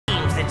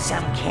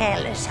Some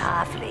careless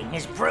halfling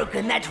has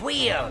broken that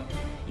wheel.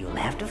 You'll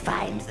have to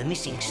find the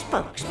missing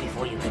spokes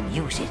before you can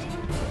use it.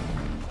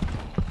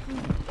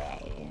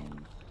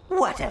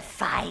 What a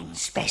fine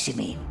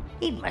specimen.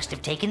 It must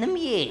have taken them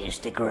years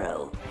to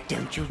grow.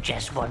 Don't you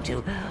just want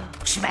to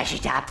smash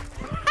it up?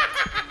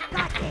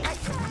 Got it.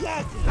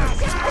 Yes.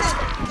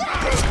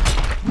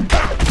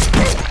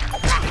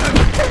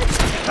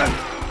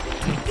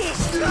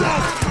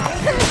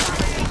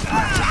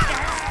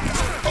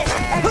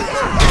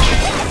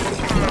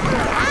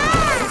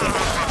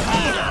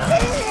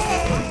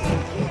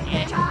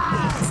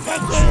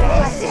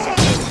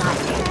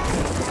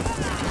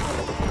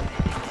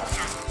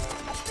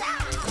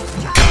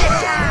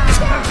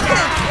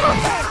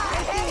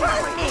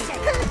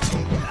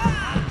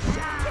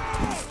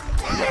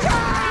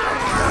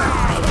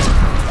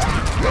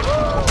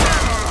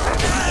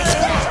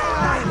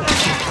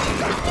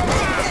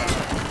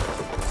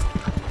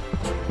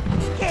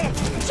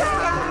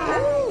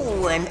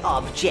 An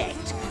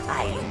object.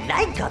 I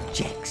like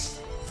objects.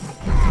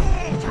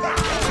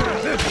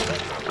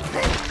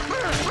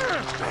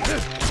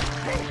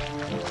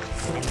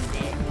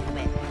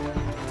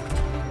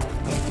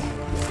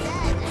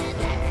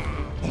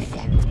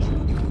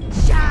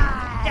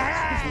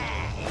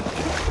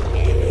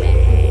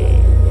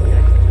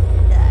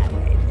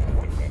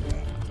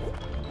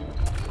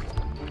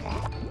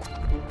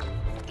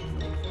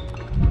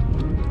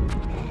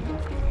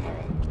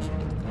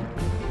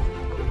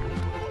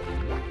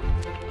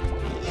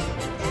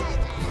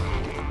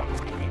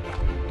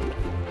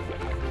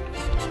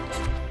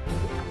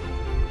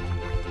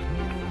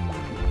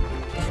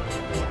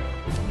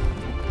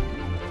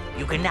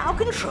 You can now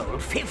control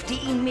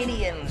 15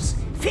 minions.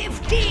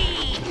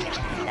 15!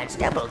 That's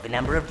double the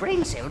number of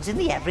brain cells in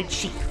the average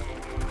sheep.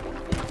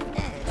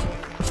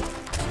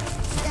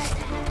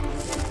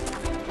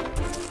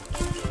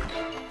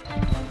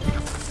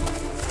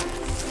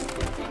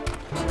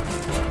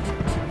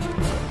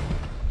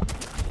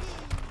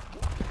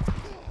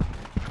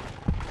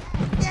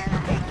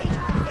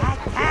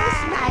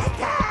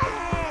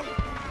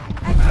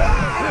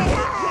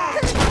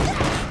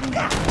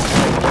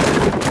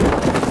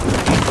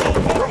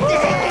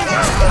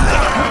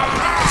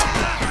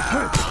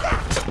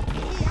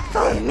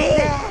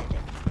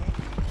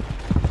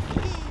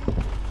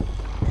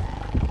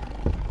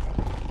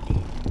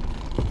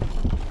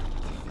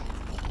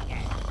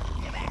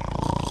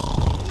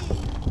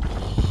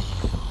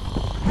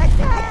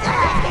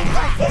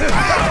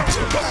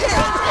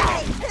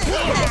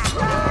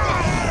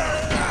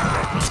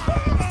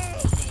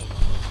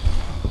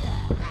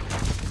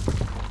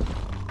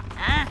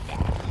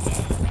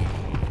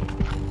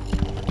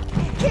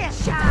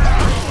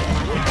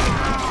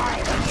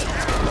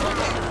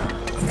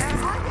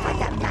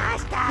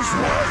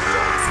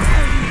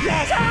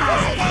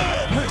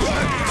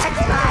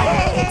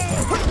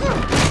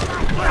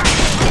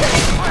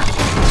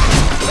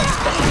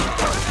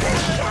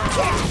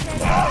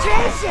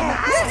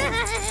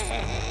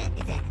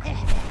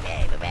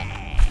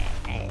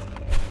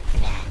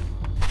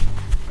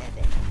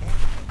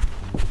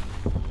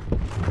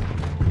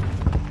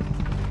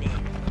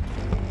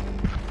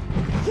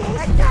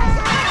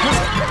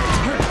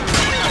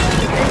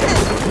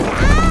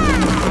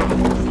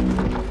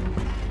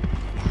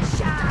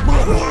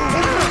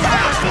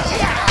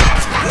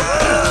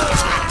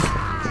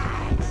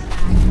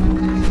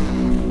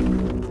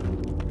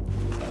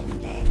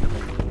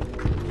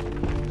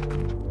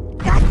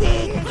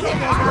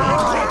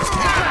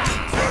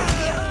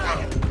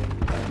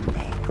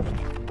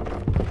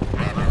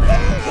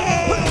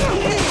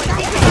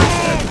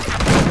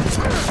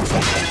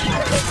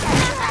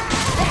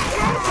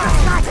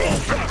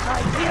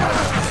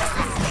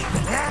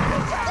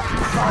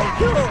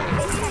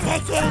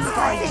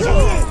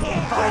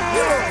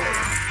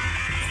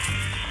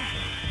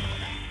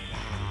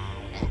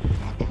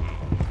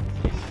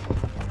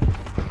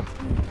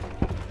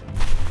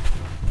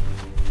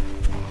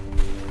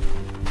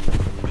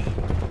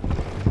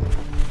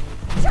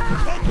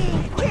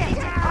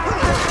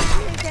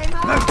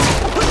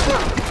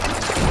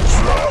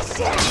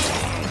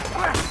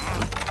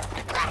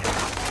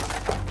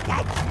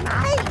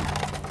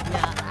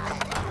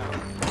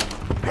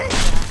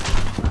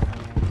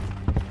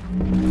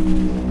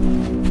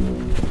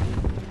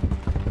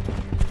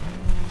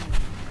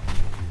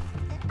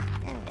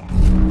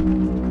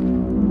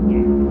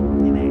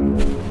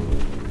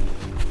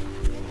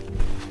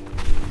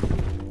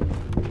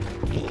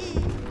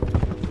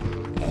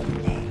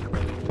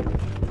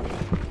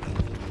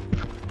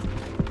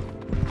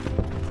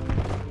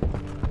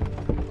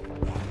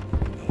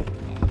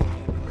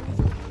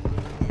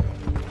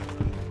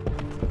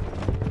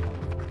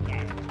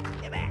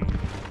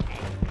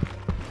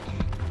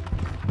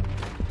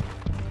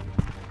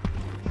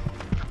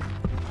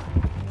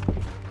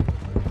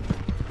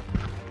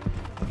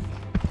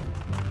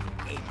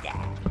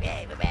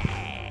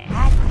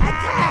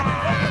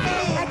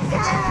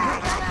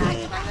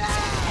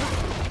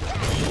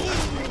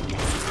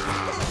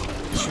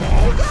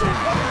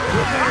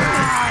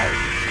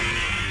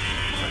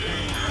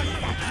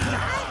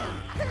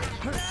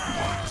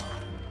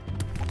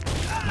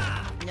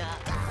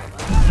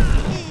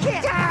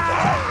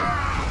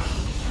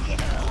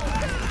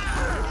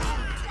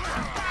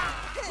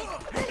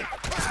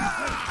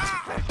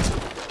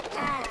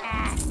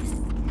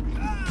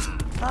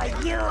 For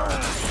you!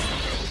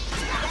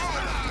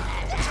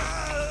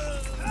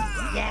 Treasure!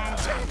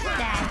 Yes,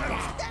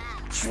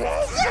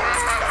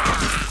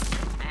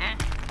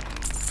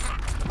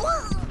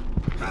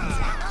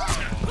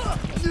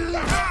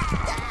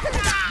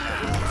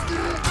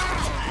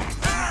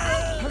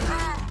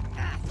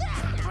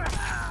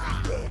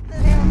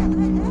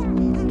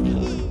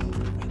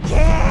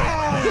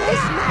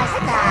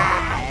 master!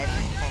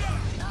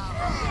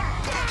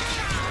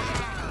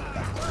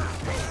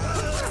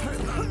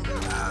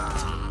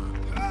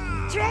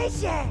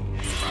 Treasure!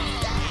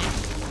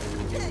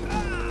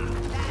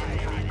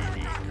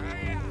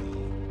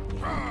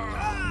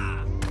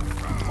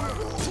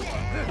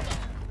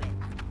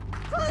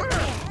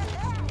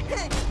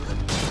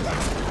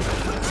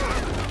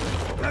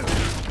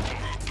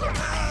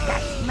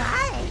 That's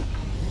mine!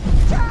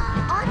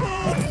 On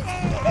it!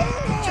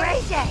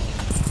 Treasure!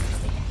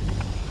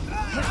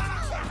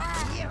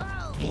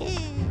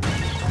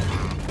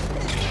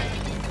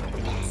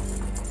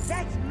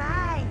 That's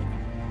mine!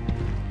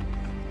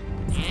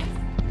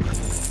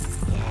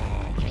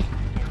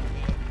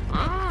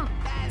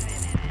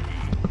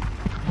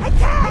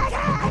 Attack!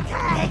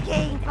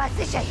 Taking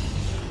position!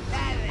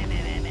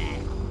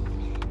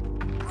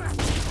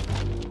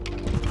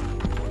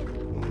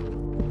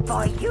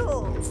 For you!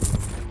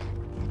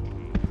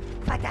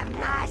 For the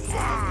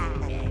master!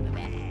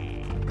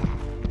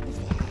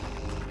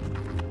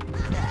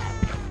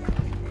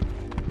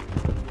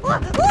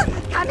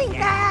 Coming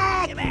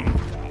back!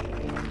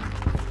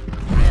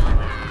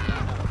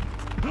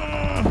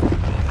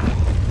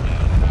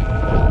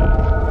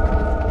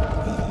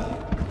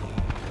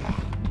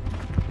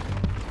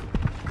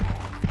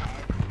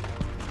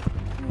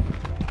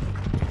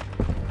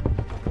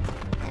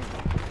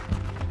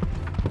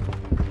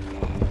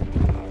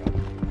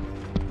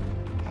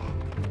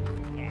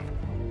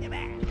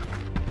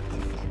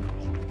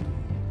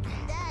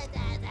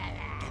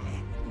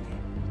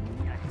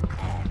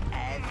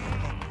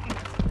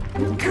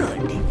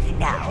 Good.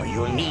 Now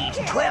you'll need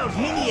 12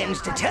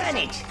 minions to turn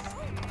it.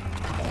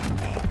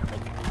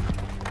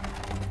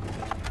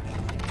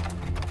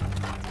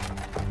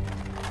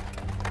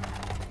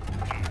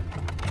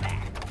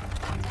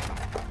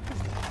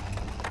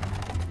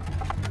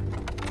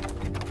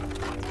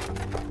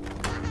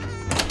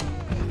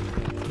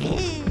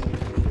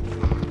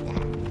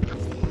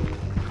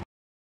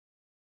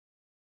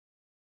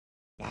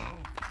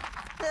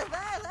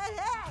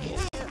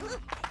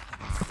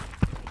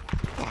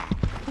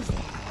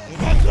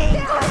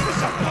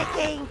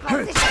 Taking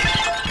position!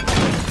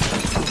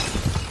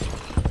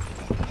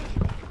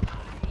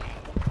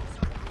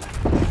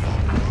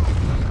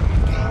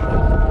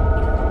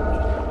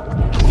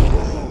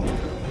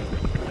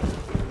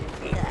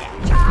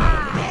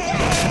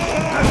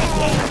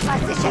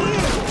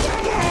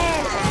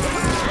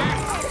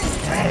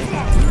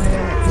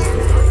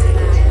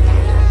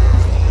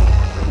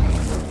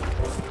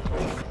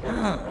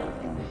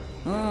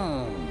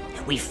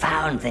 We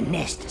found the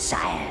nest,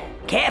 sire.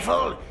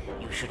 Careful!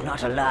 You should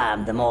not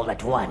alarm them all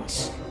at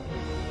once.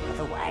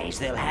 Otherwise,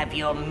 they'll have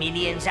your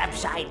minions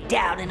upside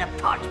down in a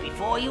pot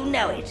before you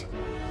know it.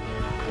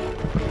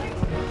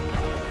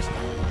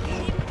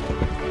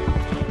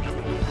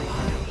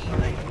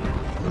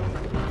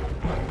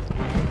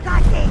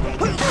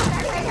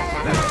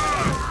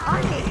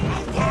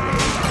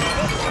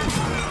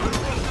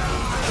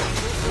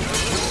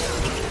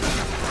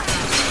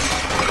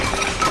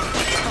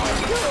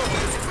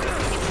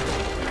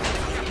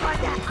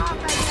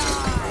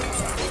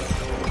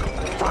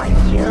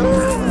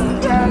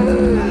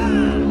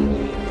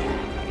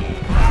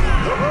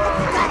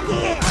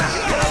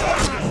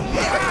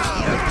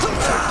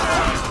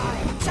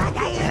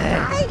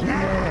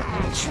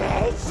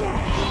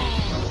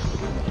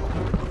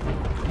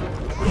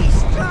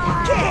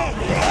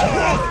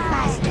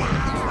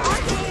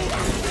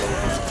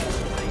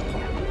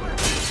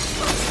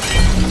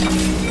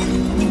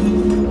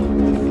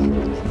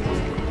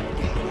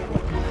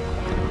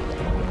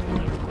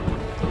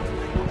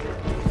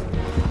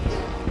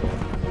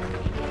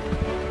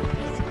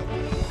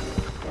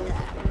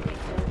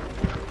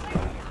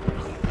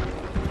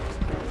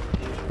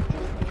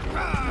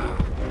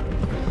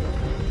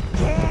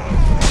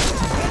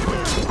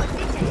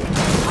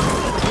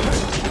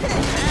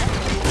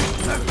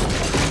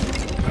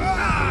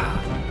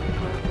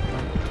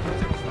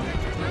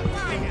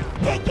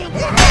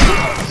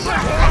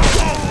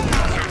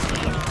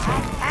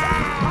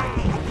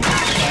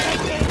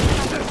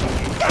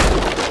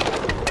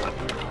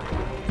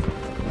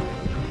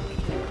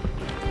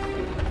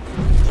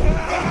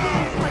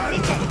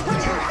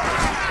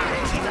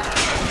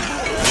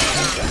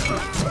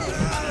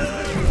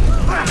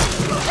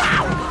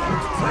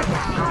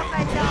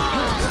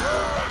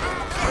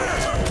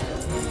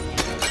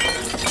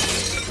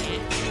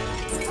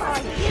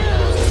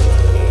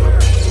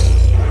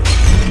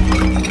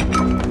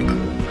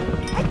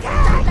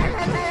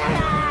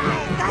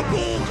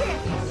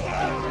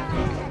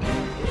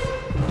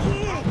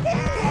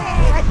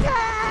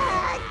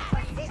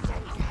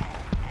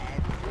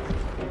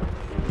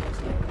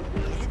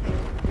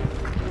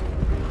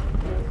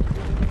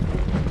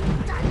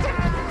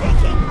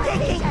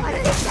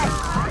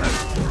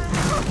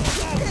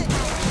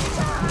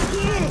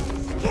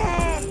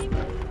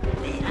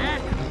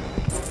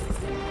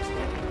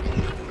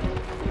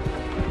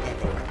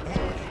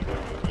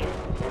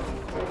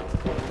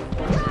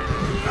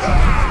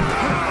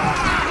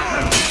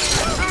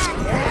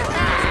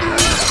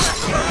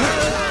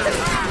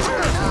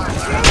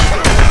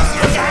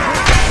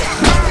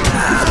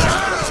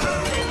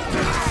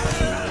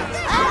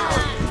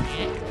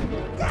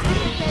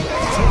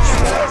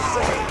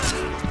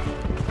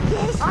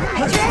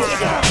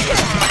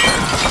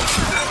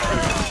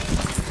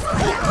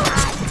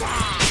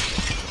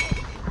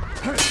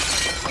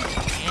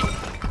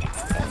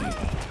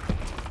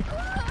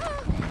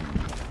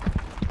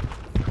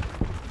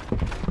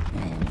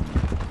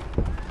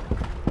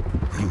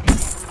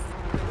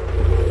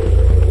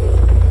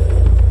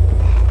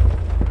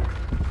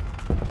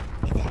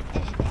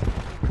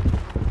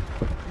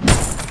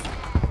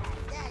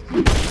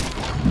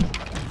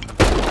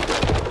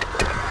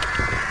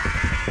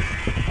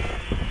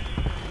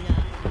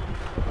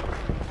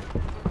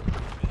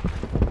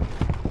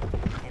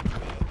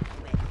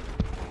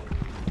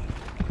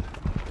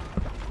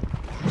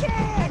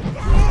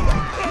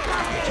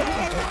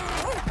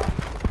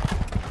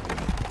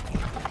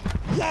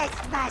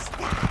 Yes,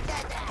 master.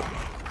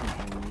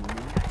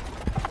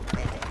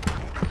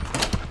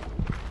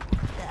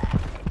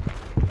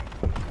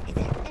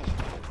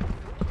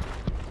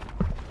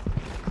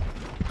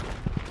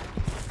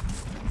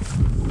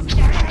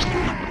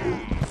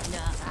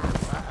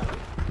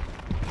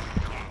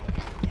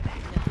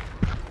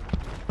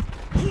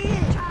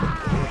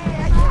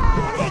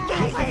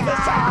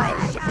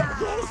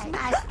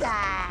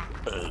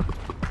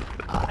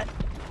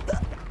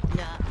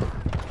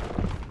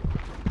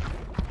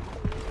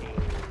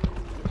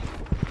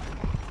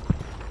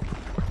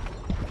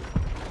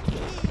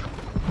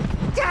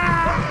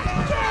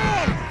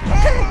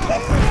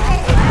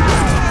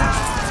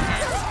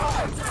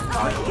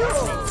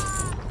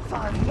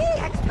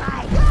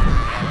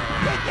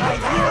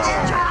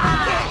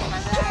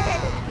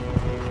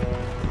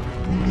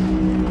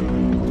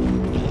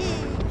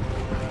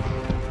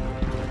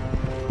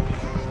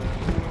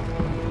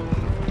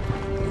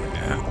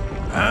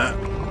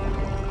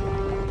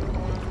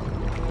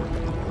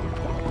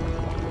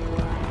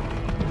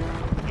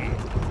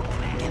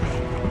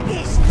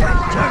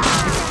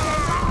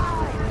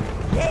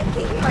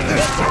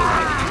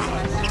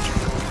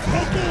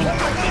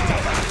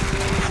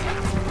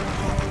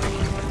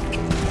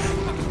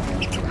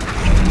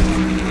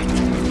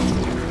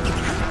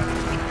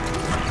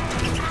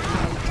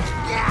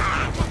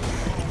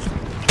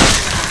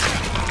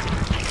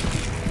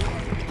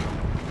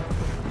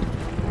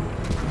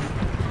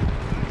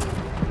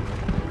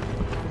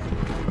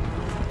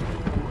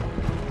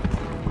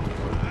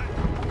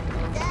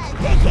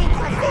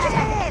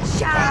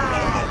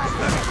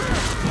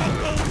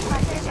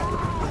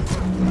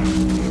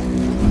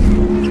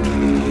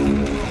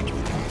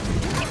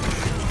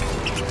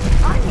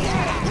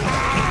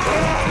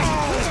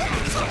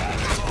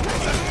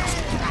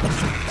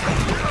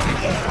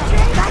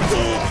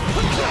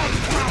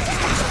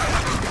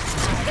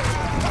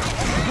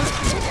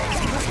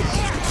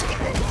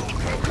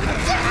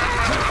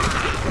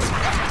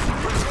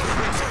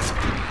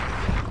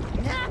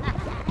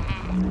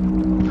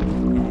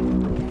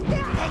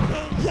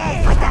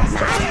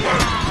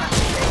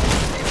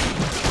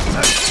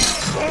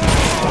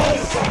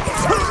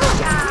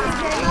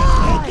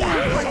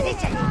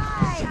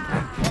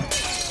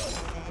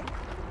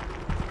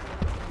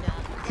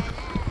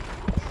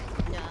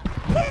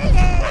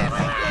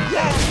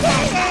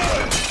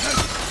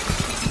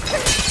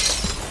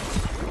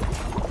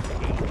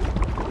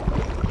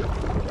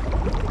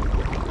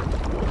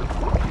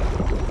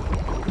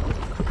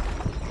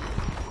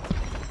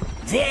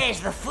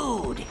 There's the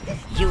food.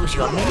 Use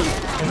your mini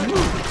to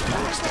move it,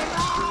 master.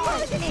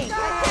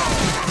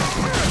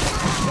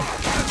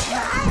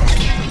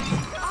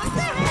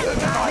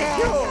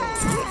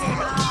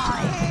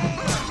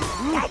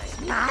 That's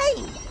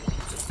mine.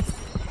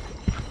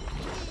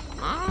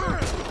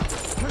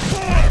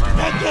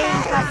 Taking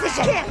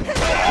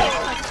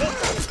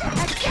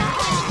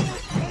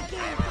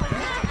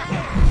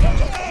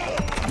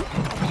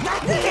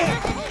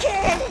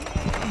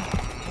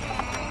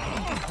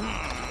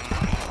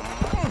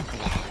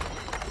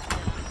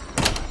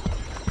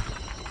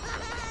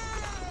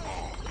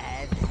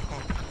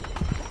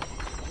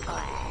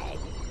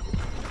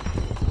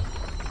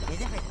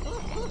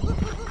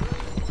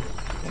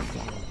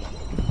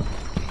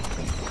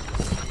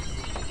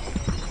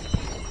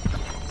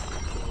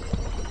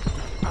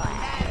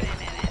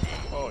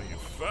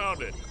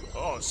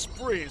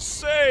Spree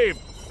saved!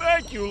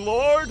 Thank you,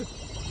 Lord!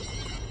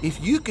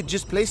 If you could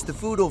just place the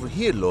food over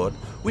here, Lord,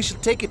 we shall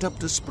take it up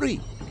to Spree.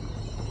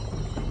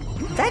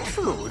 That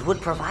food would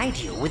provide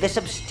you with a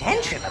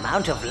substantial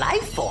amount of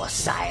life force,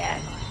 sire.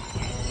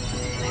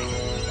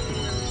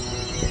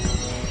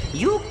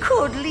 You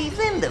could leave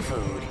them the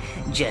food.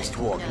 Just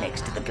walk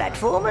next to the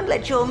platform and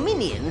let your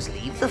minions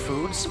leave the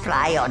food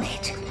supply on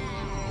it.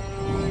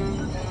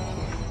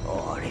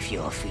 Or if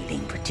you're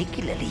feeling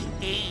particularly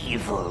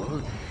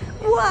evil,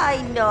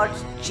 why not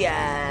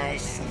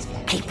just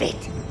keep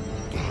it?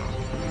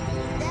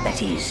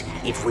 That is,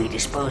 if we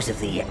dispose of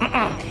the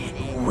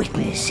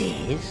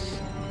witnesses.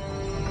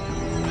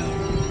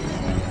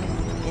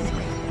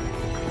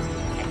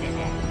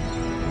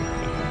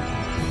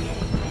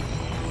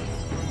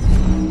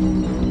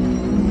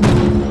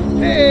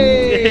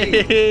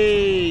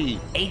 Hey!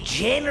 A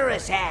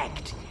generous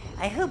act.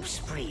 I hope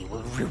Spree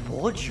will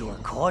reward you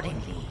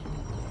accordingly.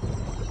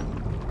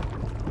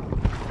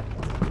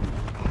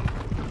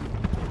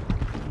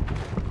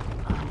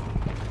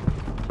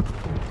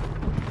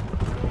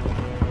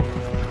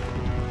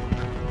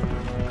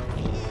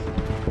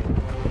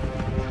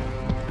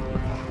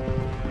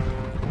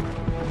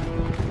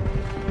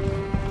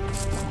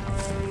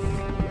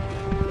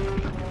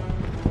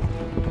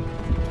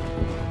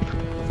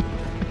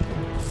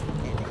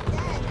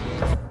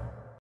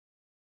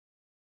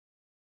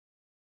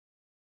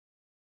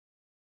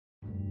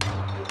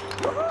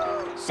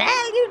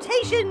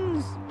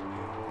 Salutations!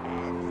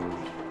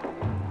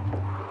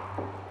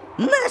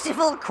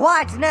 Merciful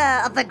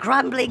quietener of the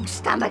grumbling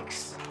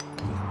stomachs.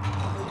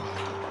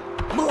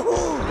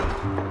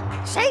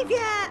 Saviour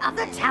of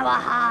the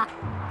Tower Heart.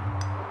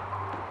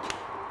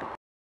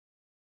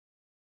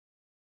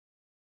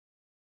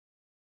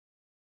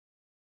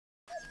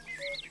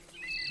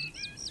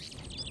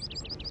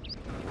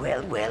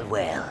 Well, well,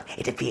 well.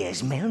 It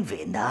appears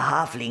Melvin, the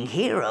halfling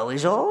hero,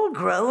 is all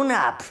grown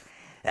up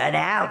and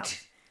out.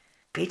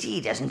 Pity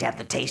he doesn't have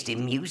the taste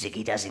in music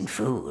he does in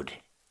food.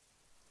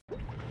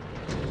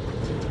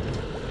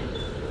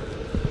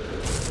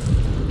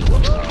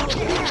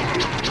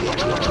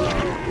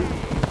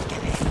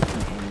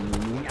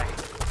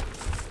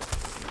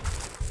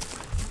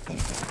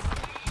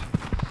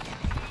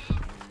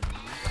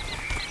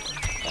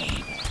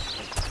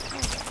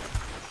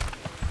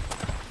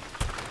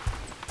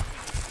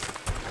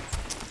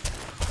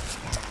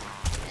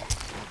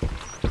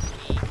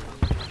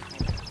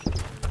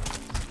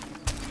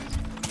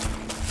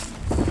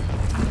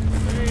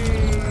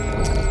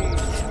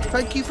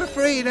 Thank you for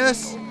freeing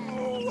us.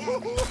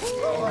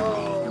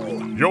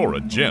 You're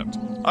a gent.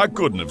 I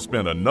couldn't have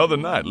spent another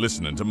night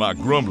listening to my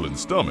grumbling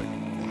stomach.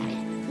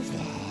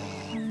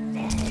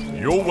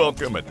 You're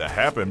welcome at the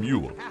Happy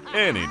Mule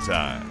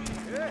anytime.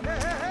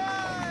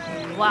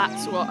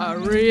 That's what a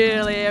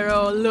real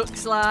hero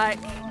looks like.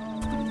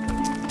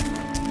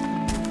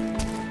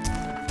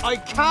 I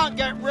can't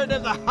get rid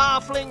of the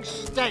halfling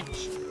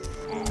stench.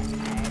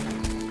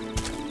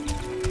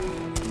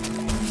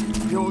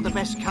 You're the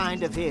best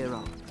kind of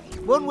hero.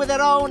 One with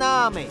their own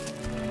army.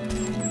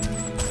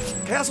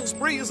 Castle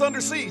Spree is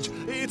under siege.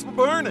 It's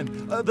burning.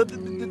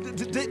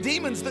 The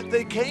demons,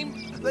 they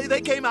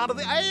came out of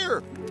the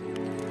air.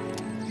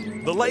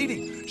 The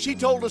lady, she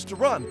told us to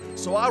run,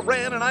 so I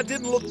ran and I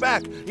didn't look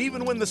back,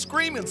 even when the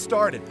screaming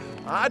started.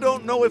 I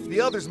don't know if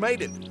the others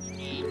made it.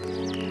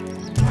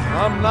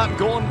 I'm not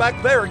going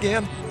back there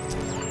again.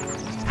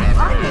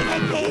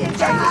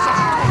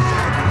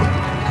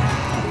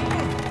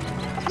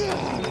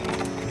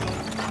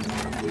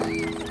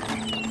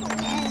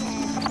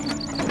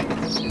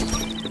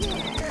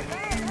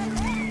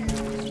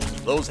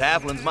 Those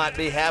halflings might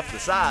be half the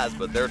size,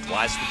 but they're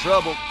twice the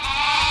trouble.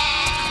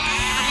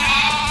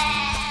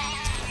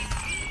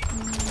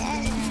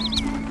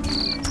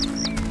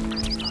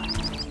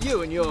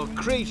 You and your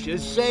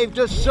creatures saved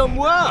us some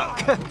work.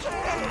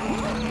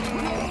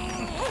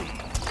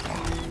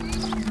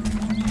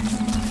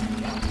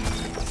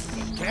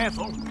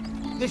 Careful.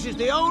 This is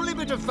the only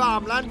bit of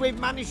farmland we've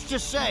managed to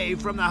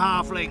save from the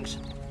halflings.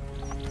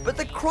 But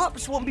the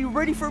crops won't be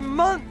ready for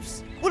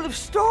months. We'll have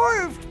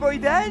starved by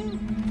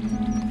then.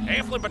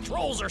 Halfling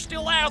patrols are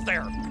still out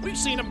there. We've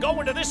seen them go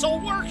into this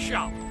old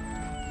workshop.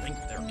 I think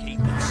they're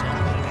keeping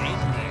something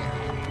in there.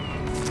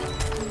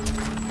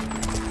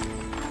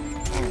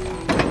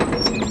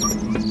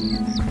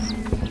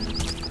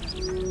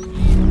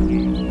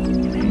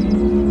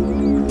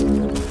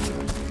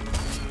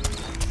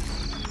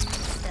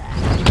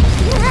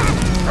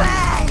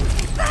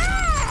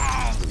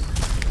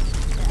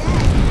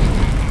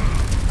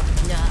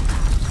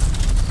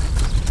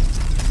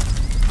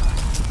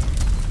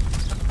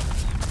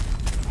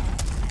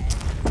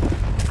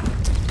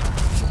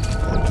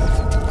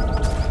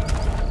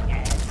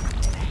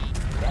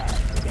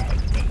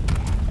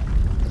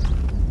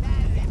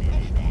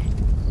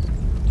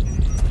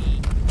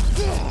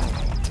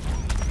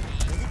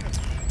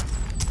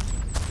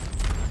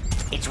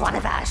 It's one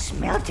of our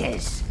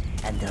smelters,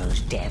 and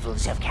those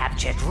devils have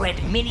captured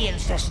red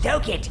minions to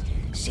stoke it.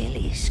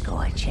 Silly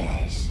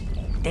scorchers.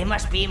 They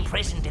must be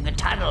imprisoned in the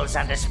tunnels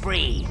under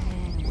Spree.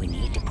 We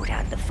need to put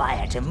out the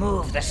fire to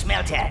move the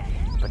smelter,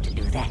 but to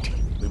do that,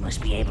 we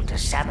must be able to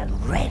summon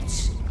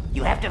reds.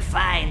 You have to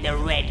find the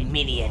red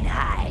minion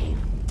hive.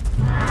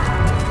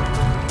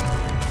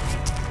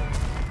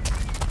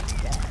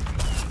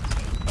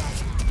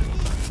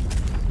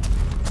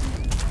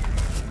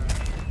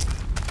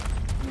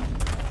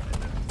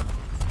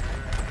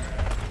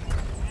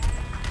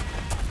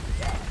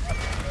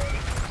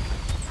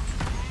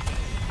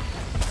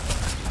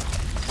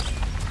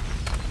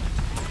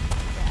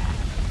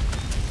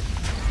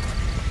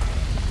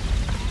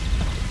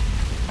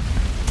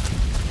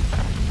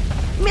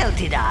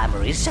 Melted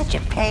armor is such a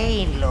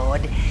pain,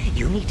 Lord.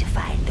 You need to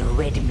find the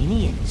red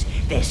minions.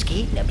 Their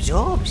skin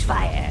absorbs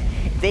fire.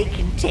 They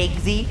can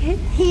take the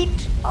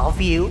heat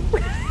off you.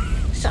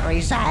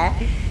 Sorry, sire.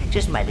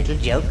 Just my little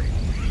joke.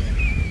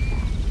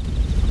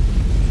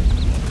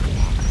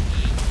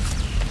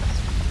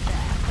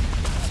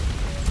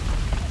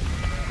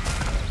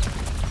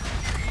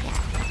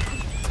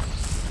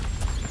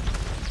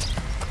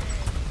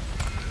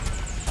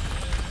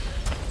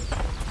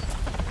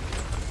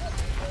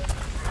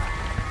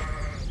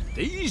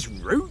 These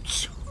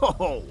roots?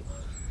 Oh,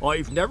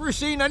 I've never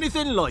seen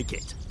anything like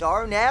it.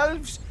 Darn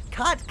elves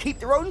can't keep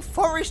their own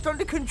forest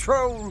under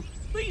control.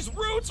 These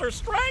roots are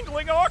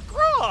strangling our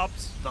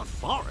crops. The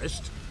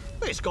forest?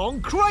 It's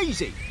gone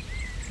crazy.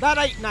 That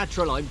ain't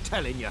natural, I'm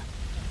telling you.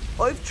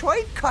 I've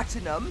tried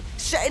cutting them,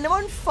 setting them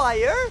on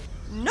fire.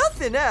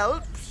 Nothing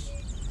helps.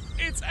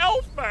 It's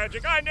elf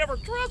magic. I never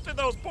trusted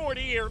those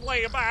pointy-eared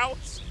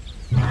layabouts.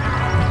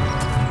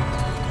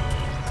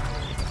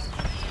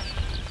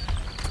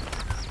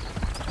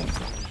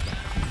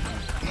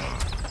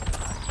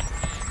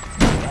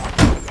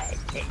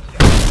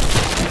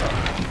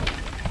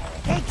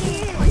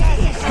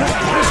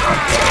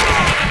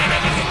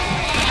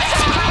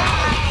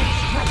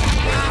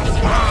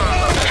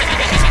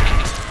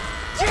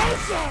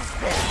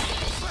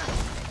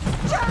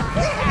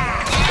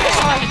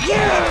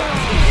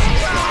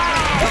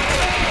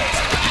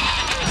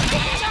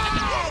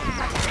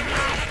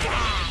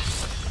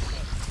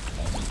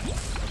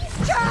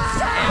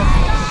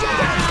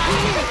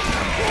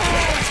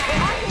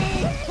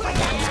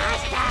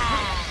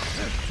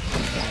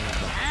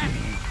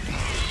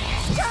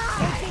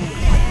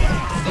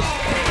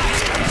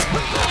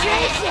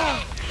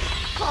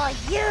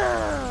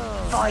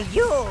 For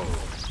you!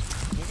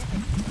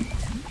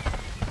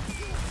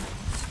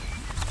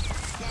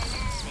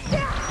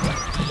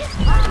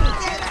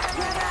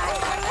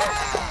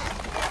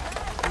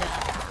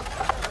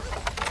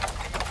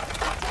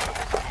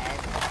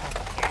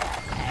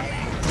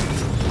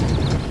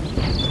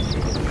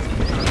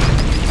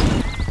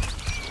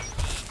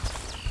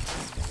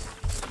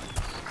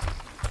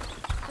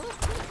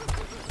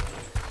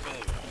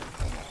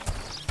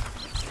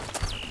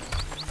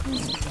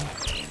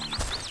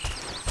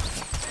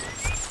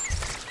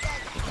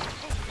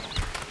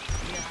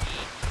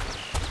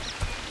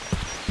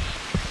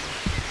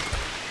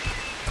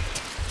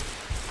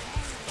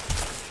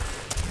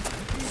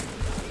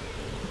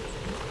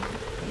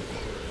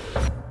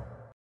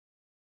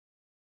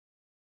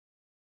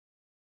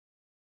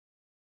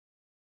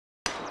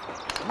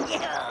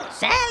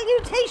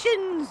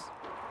 Salutations!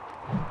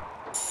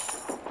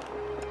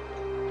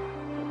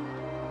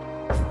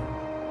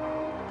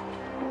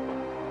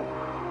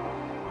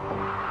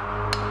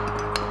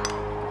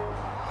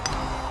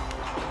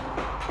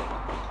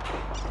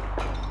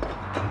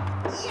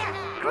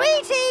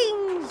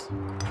 Greetings!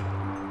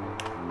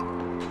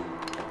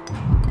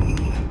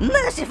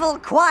 Merciful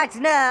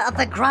quietener of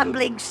the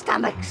grumbling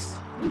stomachs.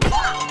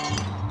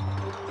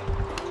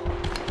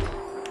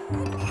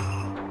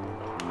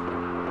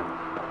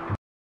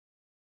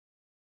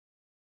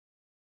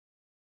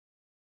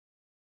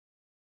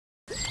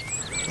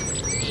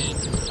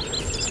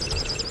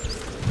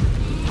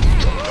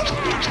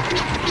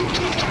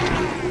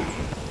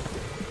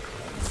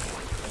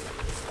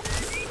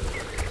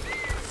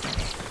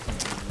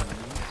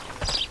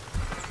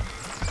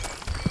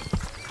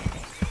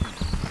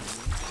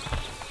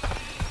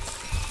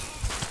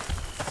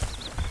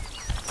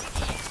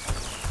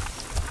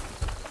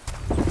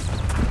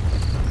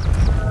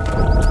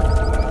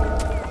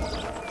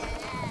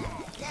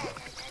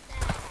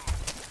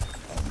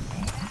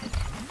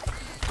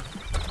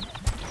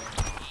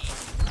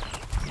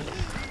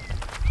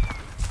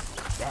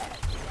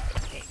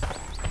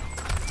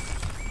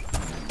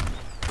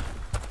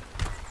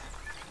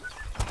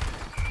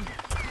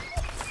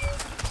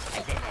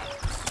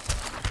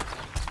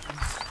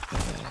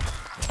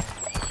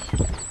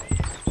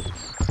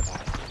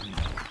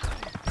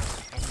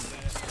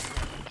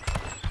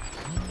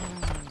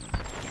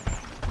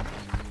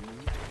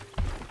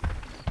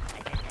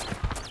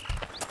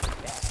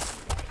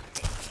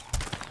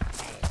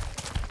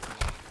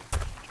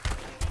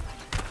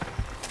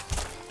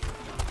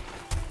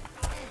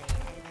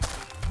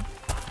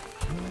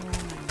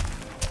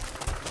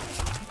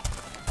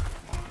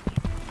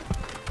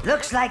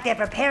 Looks like they're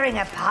preparing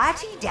a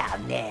party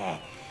down there.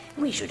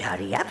 We should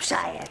hurry up,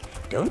 sire.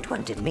 Don't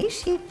want to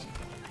miss it.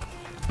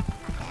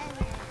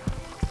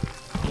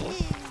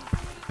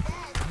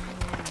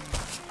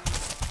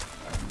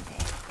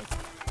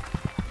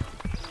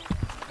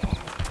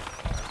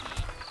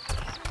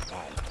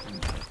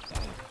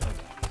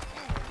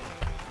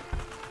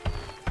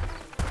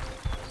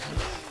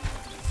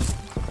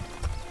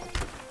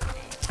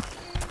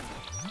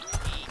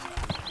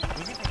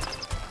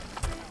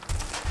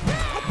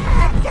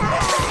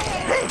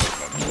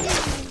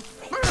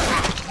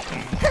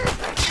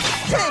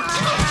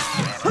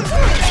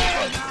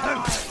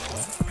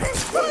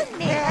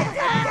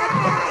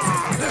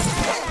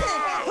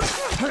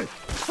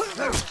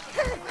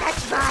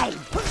 That's mine!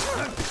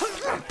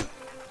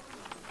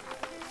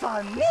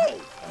 For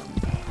me!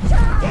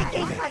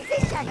 Taking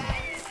position!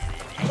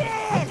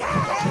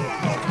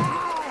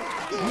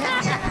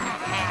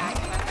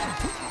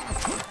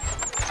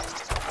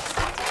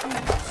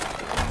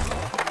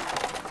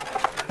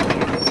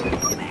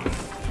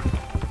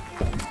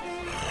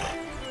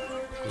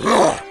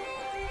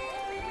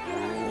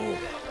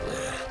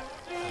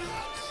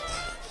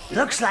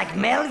 Looks like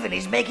Melvin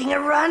is making a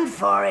run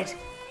for it.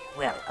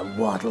 Well, a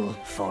waddle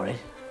for it.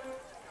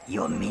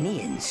 Your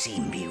minions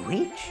seem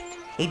bewitched.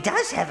 It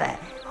does have a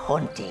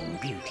haunting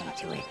beauty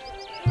to it.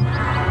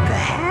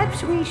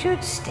 Perhaps we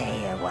should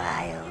stay a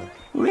while,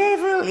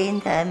 revel in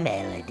the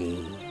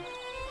melody.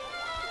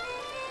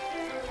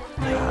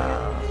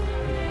 Oh,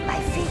 my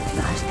feet,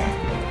 master.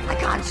 I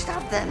can't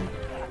stop them.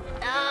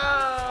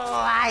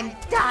 Oh, I'm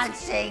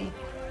dancing.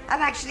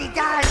 I'm actually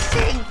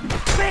dancing.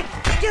 Quick,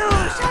 do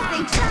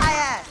something,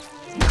 sire.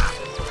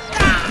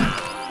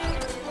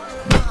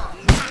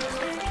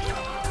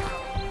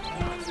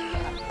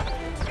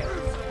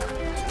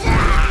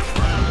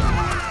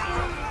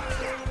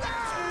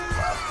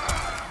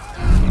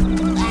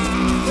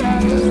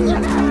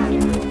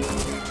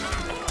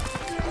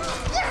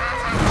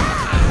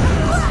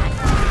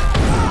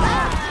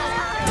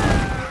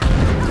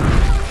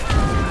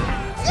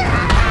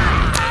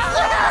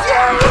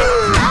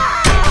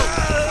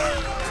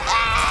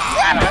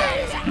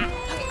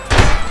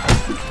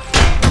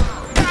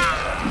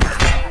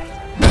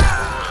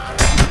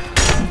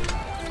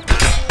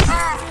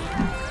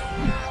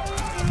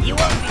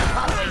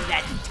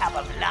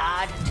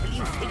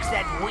 fix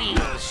that wheel,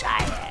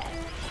 sire.